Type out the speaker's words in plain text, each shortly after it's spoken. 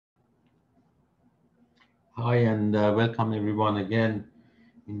Hi and welcome everyone again.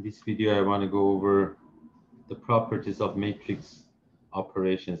 In this video, I want to go over the properties of matrix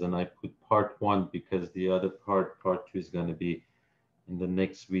operations, and I put part one because the other part two, is going to be in the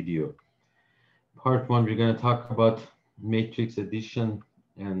next video. Part one, we're going to talk about matrix addition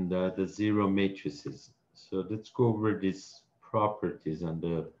and the zero matrices. So let's go over these properties and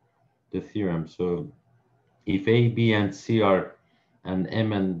the theorem. So if A, B, and C are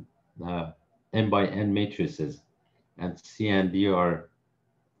an uh, M by N matrices, and C and D are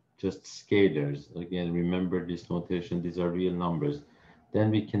just scalars. Again, remember this notation, these are real numbers.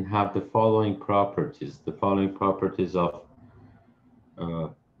 Then we can have the following properties of uh,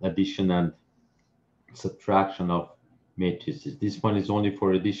 addition and subtraction of matrices. This one is only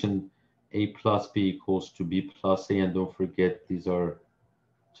for addition. A plus B equals to B plus A, and don't forget these are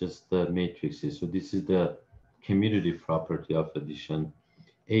just the matrices. So this is the commutative property of addition.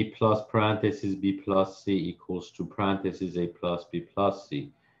 A plus parentheses B plus C equals to parentheses A plus B plus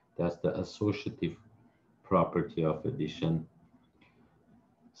C. That's the associative property of addition.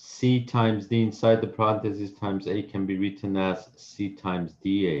 C times D inside the parentheses times A can be written as C times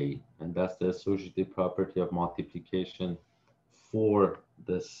DA, and that's the associative property of multiplication for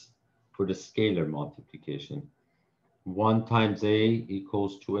this for the scalar multiplication. 1 times A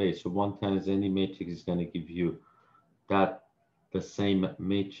equals to A. So 1 times any matrix is going to give you that the same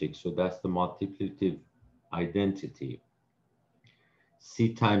matrix. So that's the multiplicative identity.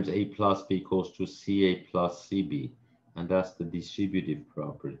 C times A plus B equals to CA plus CB, and that's the distributive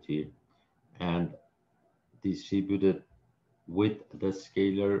property. And distributed with the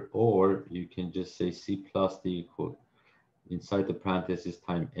scalar, or you can just say C plus D equal inside the parentheses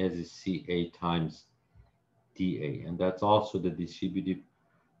time S is CA times DA, and that's also the distributive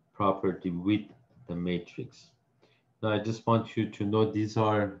property with the matrix. Now I just want you to know these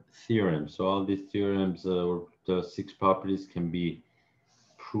are theorems. So all these theorems, or the 6 properties, can be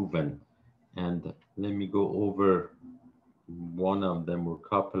proven. And let me go over one of them or a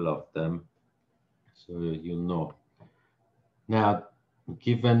couple of them so you'll know. Now,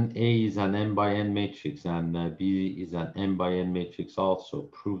 given A is an M by N matrix and B is an M by N matrix also,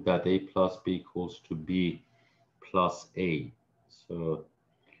 prove that A plus B equals to B plus A. So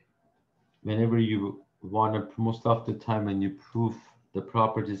whenever you want to, most of the time when you prove the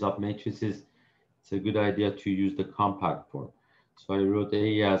properties of matrices, it's a good idea to use the compact form. So I wrote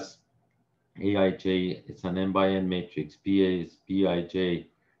A as Aij, it's an M by N matrix. BA is Bij,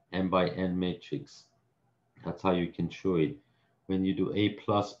 M by N matrix. That's how you can show it. When you do A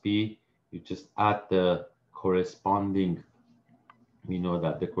plus B, you just add the corresponding, we know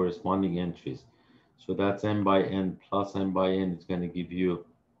that the corresponding entries. So that's M by N plus M by N is going to give you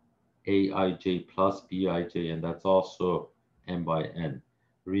Aij plus Bij, and that's also M by N.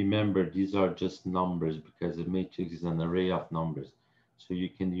 Remember, these are just numbers because a matrix is an array of numbers. So you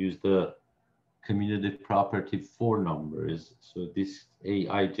can use the commutative property for numbers. So this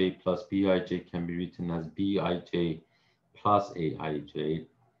Aij plus Bij can be written as Bij plus Aij.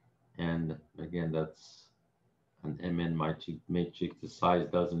 And again, that's an Mn matrix. The size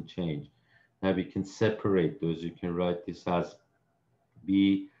doesn't change. Now we can separate those. You can write this as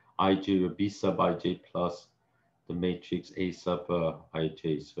Bij or B sub ij plus the matrix A sub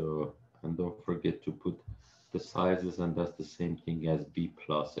ij. So, and don't forget to put the sizes, and that's the same thing as B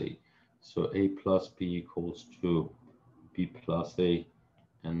plus A. So A plus B equals to B plus A.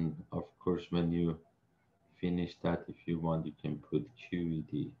 And of course, when you finish that, if you want, you can put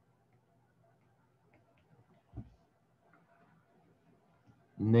QED.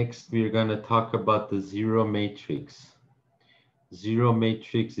 Next, we're going to talk about the zero matrix. Zero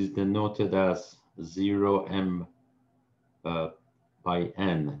matrix is denoted as 0M by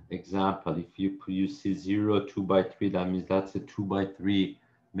N. Example, if you see 0, 2 by 3, that means that's a 2 by 3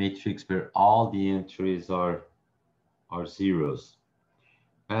 matrix where all the entries are zeros.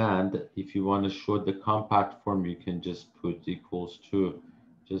 And if you want to show the compact form, you can just put equals to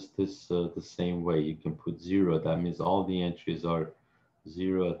just this the same way. You can put 0. That means all the entries are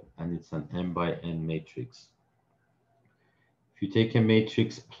 0, and it's an M by N matrix. If you take a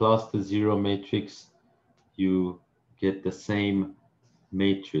matrix plus the 0 matrix, you get the same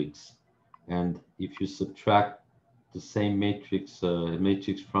matrix. And if you subtract the same matrix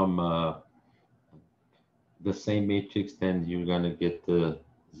from the same matrix, then you're going to get the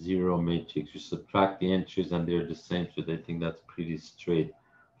 0 matrix. You subtract the entries and they're the same, so I think that's pretty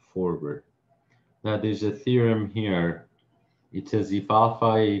straightforward. Now there's a theorem here. It says if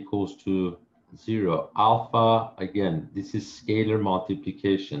alpha equals to 0, alpha, again, this is scalar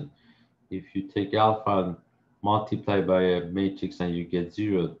multiplication. If you take alpha and multiply by a matrix and you get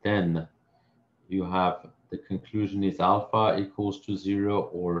 0, then you have the conclusion is alpha equals to 0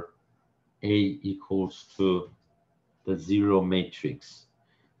 or A equals to the 0 matrix.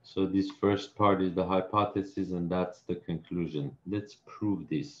 So this first part is the hypothesis and that's the conclusion. Let's prove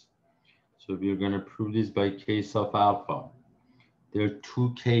this. So we're going to prove this by case of alpha. There are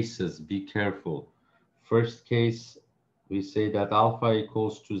two cases, be careful. First case, we say that alpha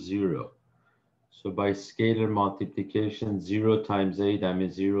equals to 0. So by scalar multiplication, 0 times A, that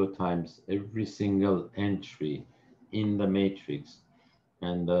means 0 times every single entry in the matrix.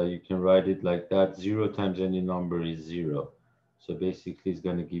 And you can write it like that. 0 times any number is 0. So basically, it's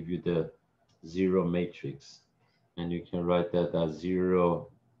going to give you the 0 matrix. And you can write that as 0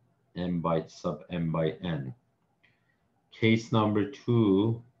 m by sub m by n. Case number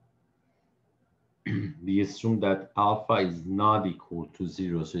 2, we assume that alpha is not equal to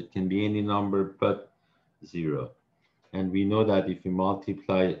 0. So it can be any number but 0. And we know that if you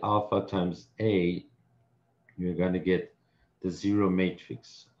multiply alpha times A, you're going to get the 0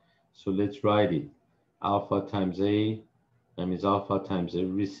 matrix. So let's write it. Alpha times A, that means alpha times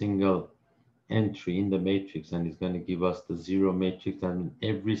every single entry in the matrix, and it's going to give us the 0 matrix, and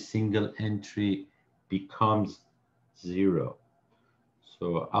every single entry becomes 0.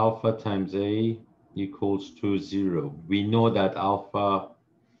 So alpha times A equals to 0. We know that alpha,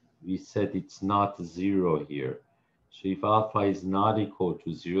 we said it's not 0 here. So if alpha is not equal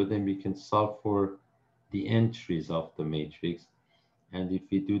to 0, then we can solve for the entries of the matrix. And if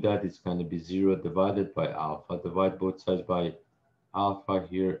we do that, it's going to be 0 divided by alpha. Divide both sides by alpha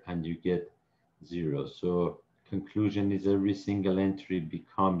here, and you get 0. So conclusion is every single entry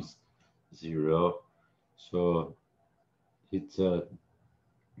becomes 0. So it's the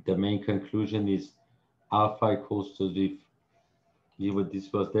main conclusion is alpha equals to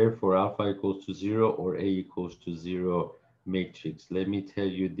this was therefore alpha equals to 0 or A equals to 0 matrix. Let me tell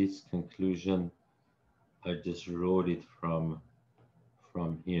you this conclusion. I just wrote it from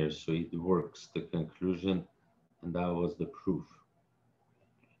here, so it works, the conclusion, and that was the proof.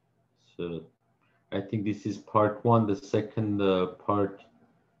 So I think this is part 1. The second part,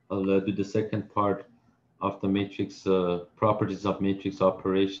 I'll do the second part of the matrix, properties of matrix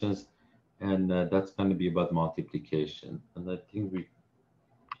operations, and that's going to be about multiplication. And I think we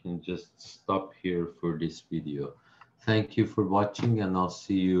can just stop here for this video. Thank you for watching, and I'll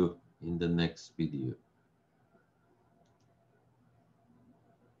see you in the next video.